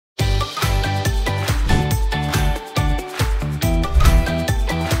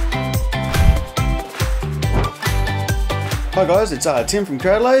Hi guys, it's Tim from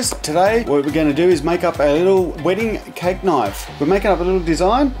Create-A-Lase. Today what we're going to do is make up a little wedding cake knife. We're making up a little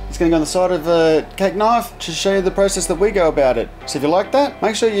design. It's going to go on the side of a cake knife to show you the process that we go about it. So if you like that,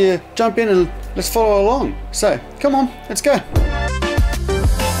 make sure you jump in and let's follow along. So come on, let's go.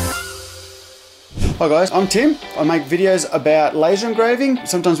 Hi guys, I'm Tim. I make videos about laser engraving.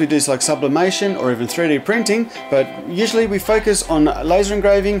 Sometimes we do like sublimation or even 3D printing, but usually we focus on laser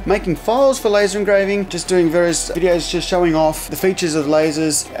engraving, making files for laser engraving, just doing various videos just showing off the features of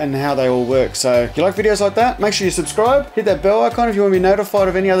lasers and how they all work. So if you like videos like that, make sure you subscribe, hit that bell icon if you want to be notified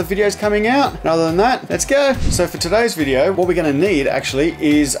of any other videos coming out. And other than that, let's go. So for today's video, what we're going to need actually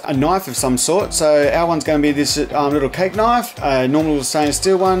is a knife of some sort. So our one's going to be this little cake knife, a normal stainless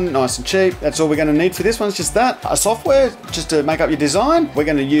steel one, nice and cheap. That's all we're going to need for this one. It's just that, a software just to make up your design. We're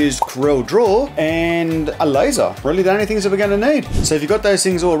going to use Corel Draw and a laser. Really the only things that we're going to need. So if you've got those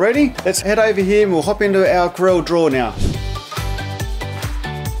things already, let's head over here and we'll hop into our Corel Draw now.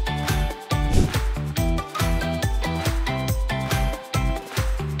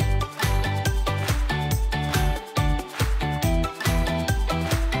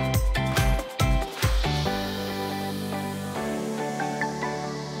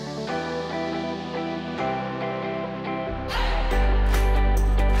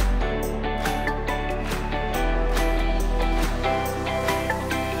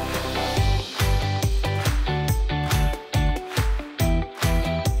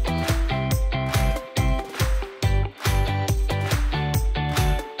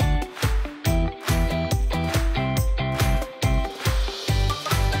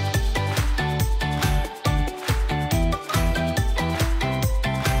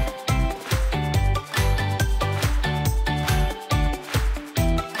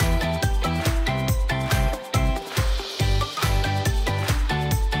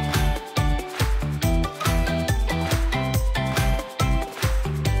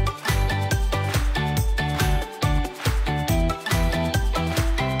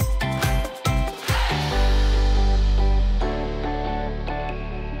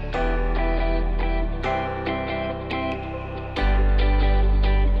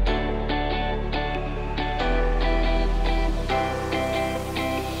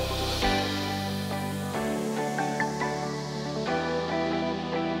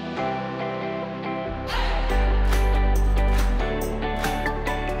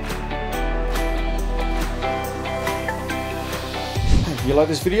 If you like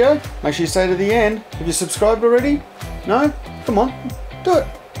this video, make sure you stay to the end. Have you subscribed already? No? Come on, do it.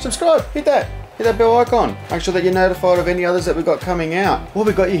 Subscribe, hit that bell icon. Make sure that you're notified of any others that we've got coming out. While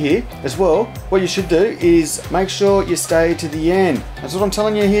we've got you here as well, what you should do is make sure you stay to the end. That's what I'm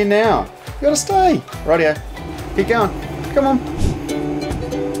telling you here now. You gotta stay. Rightio, keep going, come on.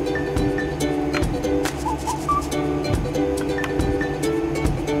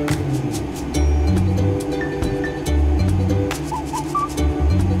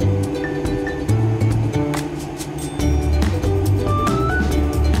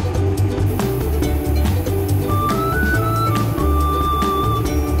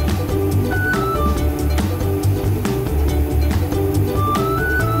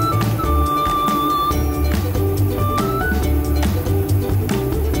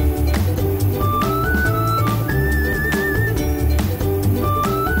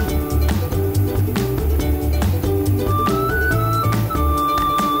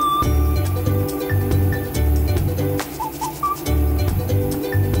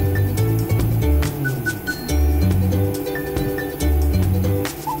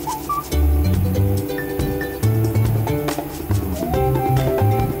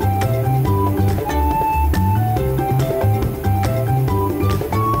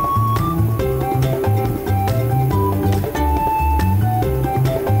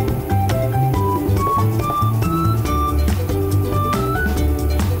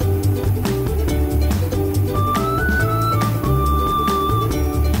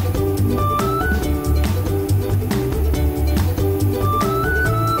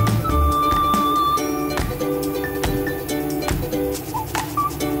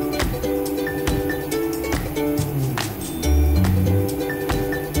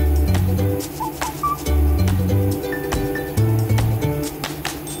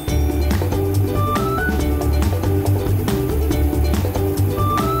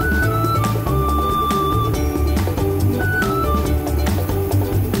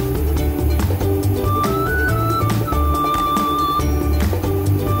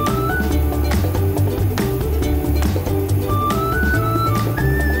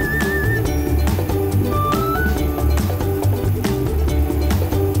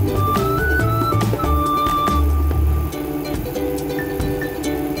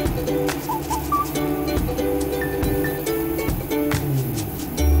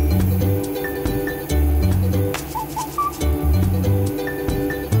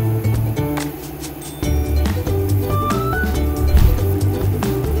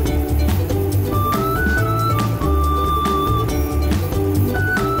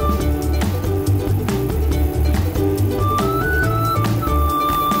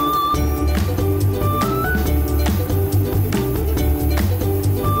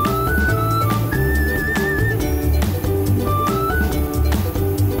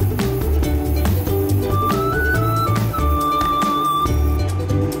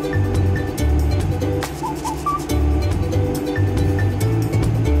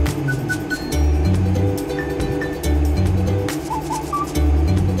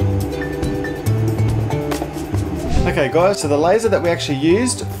 Okay guys, so the laser that we actually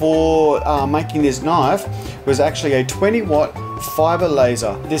used for making this knife was actually a 20-watt fiber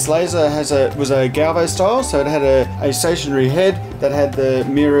laser. This laser was a galvo style, so it had a stationary head that had the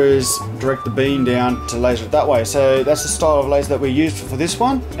mirrors direct the beam down to laser it that way. So that's the style of laser that we used for this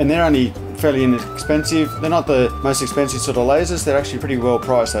one, and they're only fairly inexpensive. They're not the most expensive sort of lasers. They're actually pretty well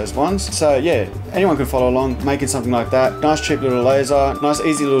priced, those ones. So yeah, anyone can follow along making something like that. Nice cheap little laser, nice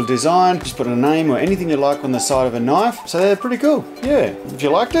easy little design. Just put a name or anything you like on the side of a knife. So they're pretty cool. Yeah, if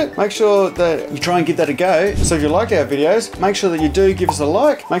you liked it, make sure that you try and give that a go. So if you liked our videos, make sure that you do give us a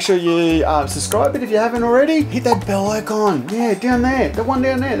like. Make sure you subscribe it if you haven't already. Hit that bell icon. Yeah, down there. The one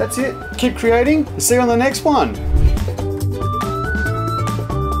down there. That's it. Keep creating. See you on the next one.